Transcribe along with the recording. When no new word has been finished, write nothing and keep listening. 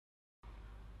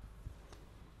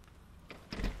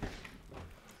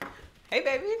Hey,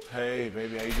 baby. Hey,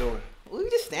 baby, how you doing? We were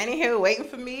just standing here waiting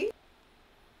for me. You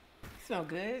smell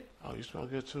good. Oh, you smell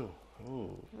good too.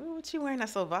 Ooh. Ooh, what you wearing, that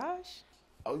Sauvage?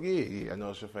 Oh yeah. I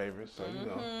know it's your favorite, so you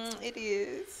know. It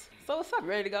is. So what's up?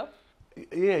 Ready to go?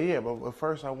 Yeah. But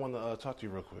first, I want to talk to you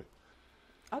real quick.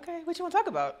 Okay, what you want to talk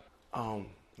about?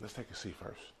 Let's take a seat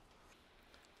first.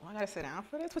 Well, I gotta sit down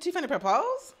for this. What, you finna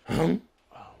propose?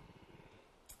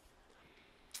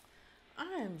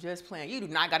 I am just playing. You do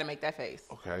not gotta make that face.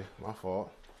 Okay, my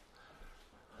fault.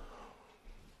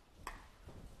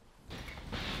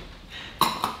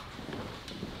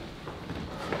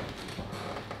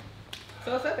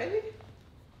 So what's up, baby?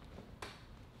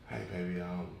 Hey, baby,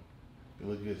 you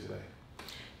look good today.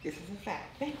 This is a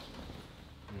fact. Thank you.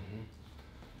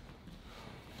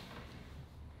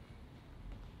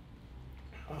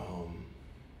 All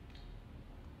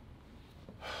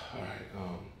right.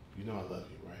 You know I love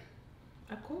you, right?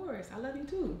 Of course. I love you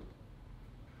too.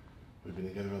 We've been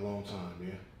together a long time,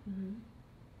 yeah.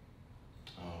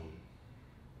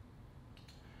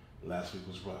 Last week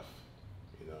was rough.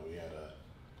 You know, we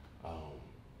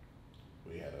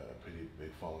had a pretty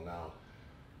big falling out,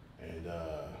 and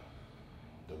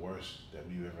the worst that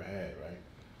we've ever had, right?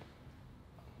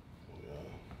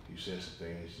 You said some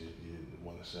things you didn't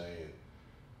want to say, and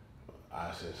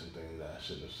I said some things that I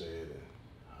shouldn't have said, and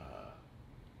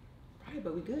Right,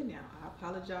 but we good now. I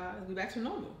apologize. We back to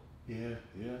normal. yeah,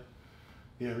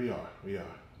 we are.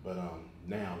 But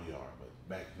now we are. But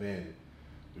back then,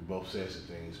 we both said some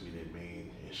things we didn't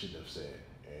mean and shouldn't have said,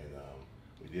 and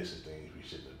we did some things we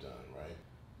shouldn't have done, right?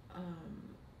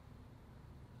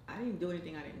 I didn't do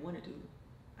anything I didn't want to do.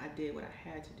 I did what I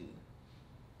had to do.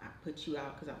 I put you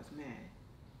out because I was mad.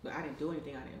 But I didn't do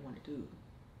anything I didn't want to do.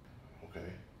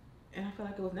 Okay, And I felt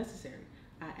like it was necessary.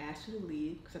 I asked you to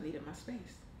leave because I needed my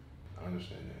space. I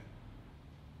understand that.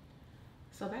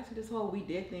 So back to this whole we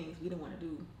did things we didn't want to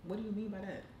do. What do you mean by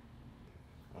that?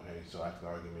 Okay, so after the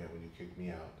argument, when you kicked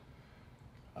me out,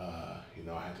 I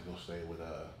had to go stay with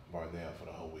Barnell for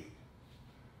the whole week.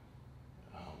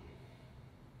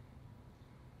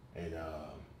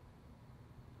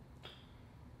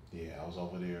 I was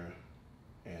over there,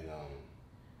 and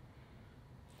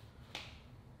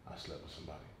I slept with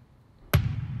somebody.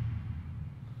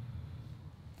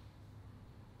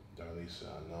 Darlisa,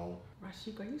 I know.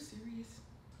 Rashik, are you serious?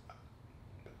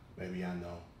 Maybe I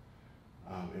know.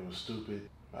 It was stupid.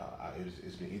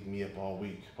 It's been eating me up all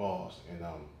week. Pause. And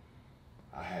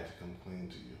I had to come clean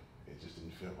to you. It just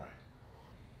didn't feel right.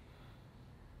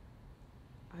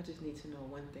 I just need to know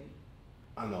one thing.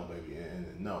 I know, baby.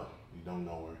 And no, you don't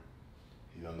know her.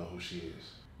 You don't know who she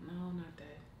is. No, not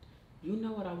that. You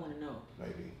know what I want to know.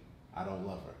 Baby, I don't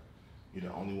love her. You're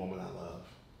the only woman I love.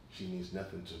 She means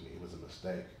nothing to me. It was a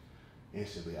mistake.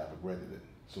 Instantly, I regretted it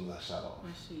as soon as I shot off.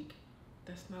 Rashik,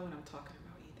 that's not what I'm talking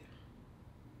about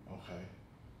either. Okay.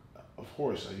 Of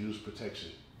course, I use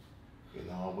protection. You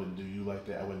know, I wouldn't do you like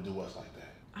that. I wouldn't do us like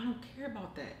that. I don't care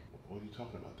about that. What are you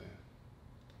talking about then?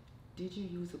 Did you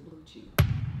use a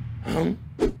BlueChew?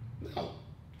 No.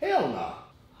 Hell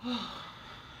no.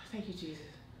 Thank you, Jesus.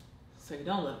 So you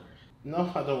don't love her?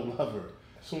 No, I don't love her.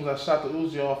 As soon as I shot the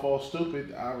Uzi off all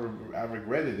stupid, I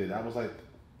regretted it. I was like,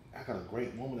 I got a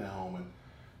great woman at home and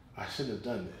I shouldn't have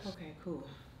done this. Okay, cool.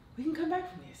 We can come back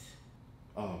from this.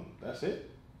 That's it?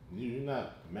 You're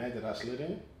not mad that I slid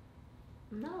in?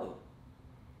 No.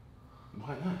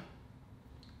 Why not?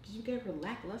 Because you gave her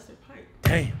lackluster pipe.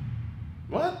 Damn.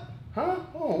 What? Huh?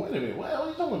 Oh, wait a minute. What are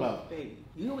you talking about? Baby,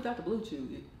 you know without the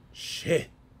BlueChew. Shit.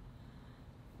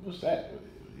 What's that?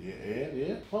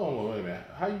 Yeah. Hold on, wait a minute.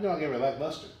 How you know I gave her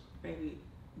lackluster? Baby,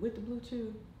 with the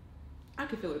BlueChew, I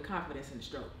can feel the confidence in the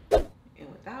stroke. And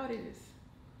without it, it's...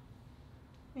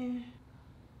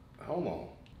 Hold on.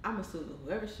 I'm assuming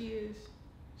whoever she is,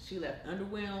 she left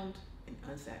underwhelmed and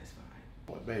unsatisfied.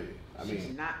 What, baby? She's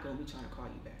not going to be trying to call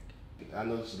you back. I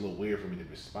know this is a little weird for me to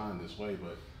respond this way,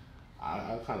 but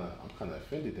I'm kind of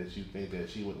offended that you think that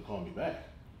she wouldn't call me back.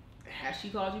 Has she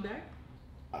called you back?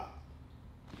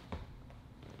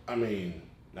 I mean,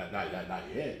 not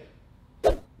yet.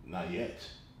 Not yet.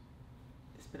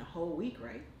 It's been a whole week,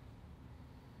 right?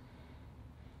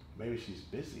 Maybe she's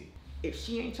busy. If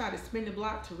she ain't tried to spin the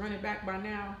block to run it back by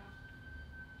now.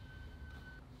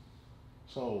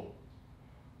 So,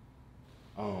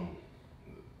 I'm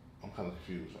kind of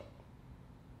confused.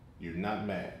 You're not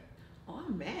mad. Oh,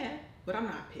 I'm mad, but I'm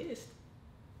not pissed.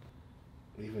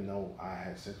 Even though I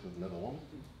had sex with another woman?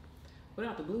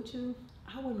 Without the BlueChew,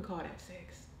 I wouldn't call that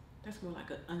sex. That's more like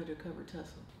an undercover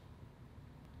tussle.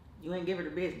 You ain't give her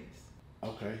the business.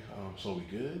 Okay, so we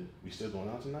good? We still going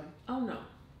out tonight? Oh no,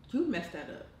 you messed that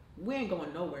up. We ain't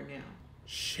going nowhere now.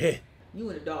 Shit. You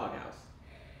in the doghouse.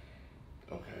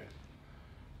 Okay.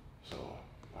 So, all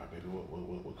right, baby,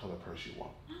 what color purse you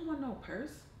want? I don't want no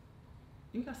purse.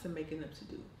 You got some making up to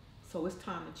do. So it's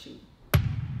time to chew.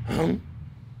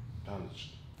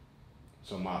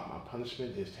 So my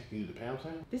punishment is taking you to Pound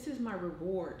Town? This is my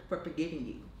reward for forgiving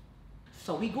you.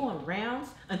 So we going rounds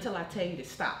until I tell you to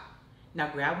stop. Now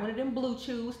grab one of them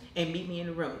BlueChews and meet me in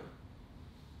the room.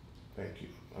 Thank you.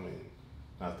 I mean,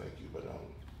 not thank you, but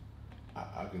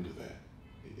I can do that.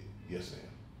 Yes,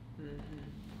 ma'am.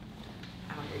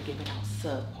 Mm-hmm. Out here giving out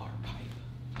subpar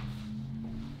pipe.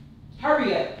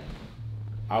 Hurry up.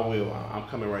 I will. I'm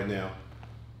coming right now.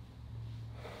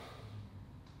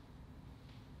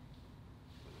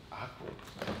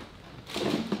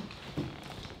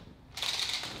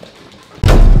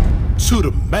 To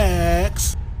the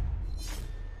max.